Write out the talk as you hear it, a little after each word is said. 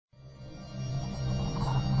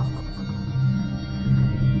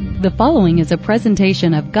The following is a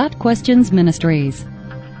presentation of Got Questions Ministries.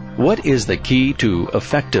 What is the key to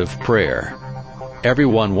effective prayer?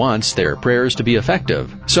 Everyone wants their prayers to be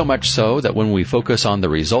effective, so much so that when we focus on the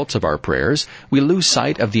results of our prayers, we lose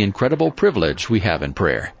sight of the incredible privilege we have in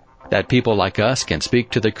prayer. That people like us can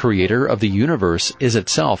speak to the Creator of the universe is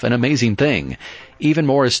itself an amazing thing. Even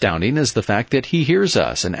more astounding is the fact that He hears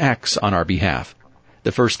us and acts on our behalf.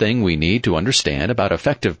 The first thing we need to understand about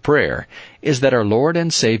effective prayer is that our Lord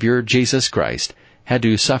and Savior, Jesus Christ, had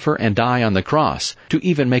to suffer and die on the cross to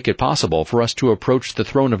even make it possible for us to approach the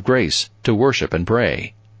throne of grace to worship and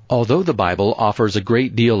pray. Although the Bible offers a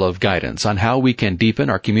great deal of guidance on how we can deepen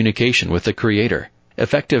our communication with the Creator,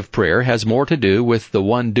 effective prayer has more to do with the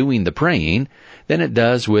one doing the praying than it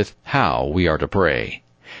does with how we are to pray.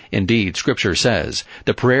 Indeed, Scripture says,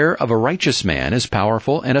 "The prayer of a righteous man is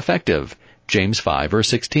powerful and effective," James 5, verse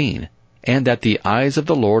 16. And that the eyes of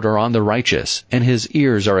the Lord are on the righteous, and His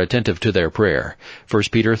ears are attentive to their prayer,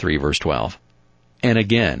 1 Peter 3, verse 12. And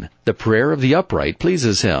again, the prayer of the upright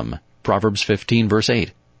pleases Him, Proverbs 15, verse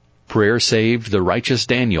 8. Prayer saved the righteous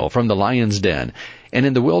Daniel from the lion's den, and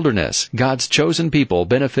in the wilderness, God's chosen people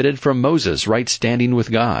benefited from Moses' right standing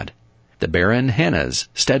with God. The barren Hannah's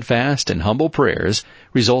steadfast and humble prayers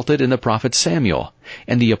resulted in the prophet Samuel,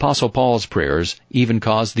 and the Apostle Paul's prayers even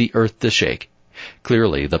caused the earth to shake.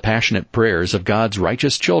 Clearly, the passionate prayers of God's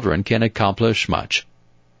righteous children can accomplish much.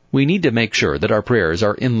 We need to make sure that our prayers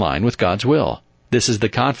are in line with God's will. This is the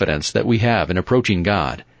confidence that we have in approaching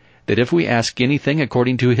God, that if we ask anything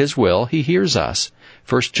according to His will, He hears us.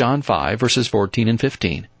 1 John 5, verses 14 and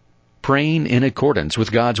 15. Praying in accordance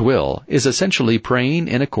with God's will is essentially praying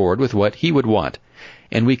in accord with what He would want,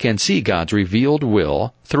 and we can see God's revealed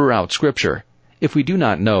will throughout Scripture. If we do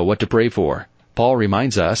not know what to pray for, Paul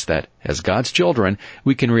reminds us that, as God's children,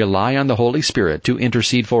 we can rely on the Holy Spirit to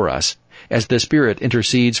intercede for us, as the Spirit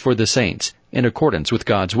intercedes for the saints, in accordance with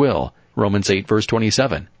God's will, Romans 8, verse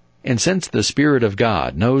 27. And since the Spirit of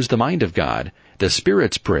God knows the mind of God, the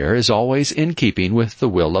Spirit's prayer is always in keeping with the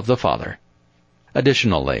will of the Father.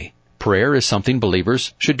 Additionally, prayer is something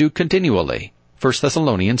believers should do continually, 1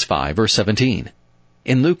 Thessalonians 5, verse 17.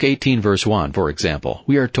 In Luke 18, verse 1, for example,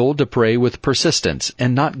 we are told to pray with persistence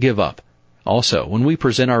and not give up. Also, when we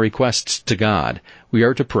present our requests to God, we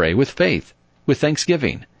are to pray with faith, with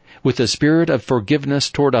thanksgiving, with the spirit of forgiveness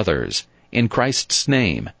toward others, in Christ's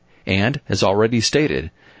name, and, as already stated,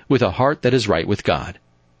 with a heart that is right with God.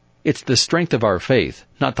 It's the strength of our faith,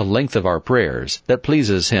 not the length of our prayers, that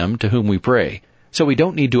pleases Him to whom we pray, so we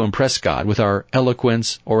don't need to impress God with our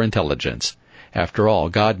eloquence or intelligence. After all,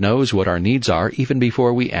 God knows what our needs are even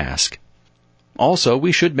before we ask. Also,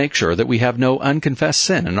 we should make sure that we have no unconfessed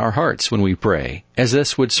sin in our hearts when we pray, as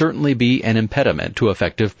this would certainly be an impediment to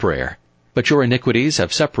effective prayer. But your iniquities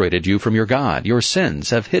have separated you from your God. Your sins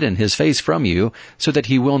have hidden His face from you so that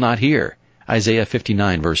He will not hear. Isaiah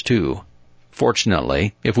 59, verse 2.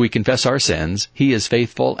 Fortunately, if we confess our sins, He is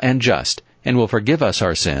faithful and just, and will forgive us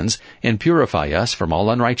our sins and purify us from all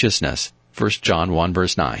unrighteousness. 1 John 1,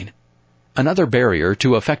 verse 9. Another barrier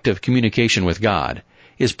to effective communication with God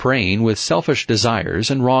is praying with selfish desires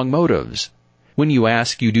and wrong motives. When you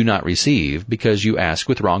ask, you do not receive, because you ask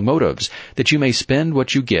with wrong motives, that you may spend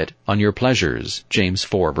what you get on your pleasures. James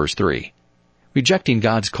 4, verse 3. Rejecting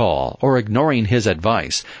God's call, or ignoring His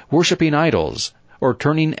advice, worshiping idols, or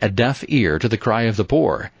turning a deaf ear to the cry of the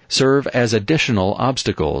poor, serve as additional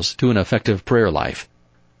obstacles to an effective prayer life.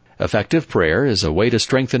 Effective prayer is a way to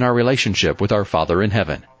strengthen our relationship with our Father in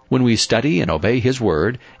heaven. When we study and obey His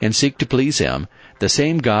Word and seek to please Him, the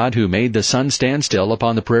same God who made the sun stand still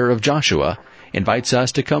upon the prayer of Joshua invites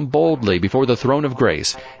us to come boldly before the throne of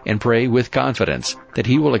grace and pray with confidence that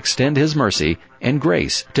He will extend His mercy and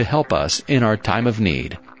grace to help us in our time of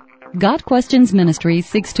need. Got Questions Ministry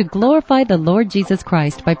seeks to glorify the Lord Jesus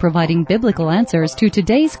Christ by providing biblical answers to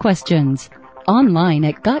today's questions. Online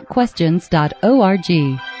at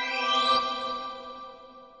GotQuestions.org.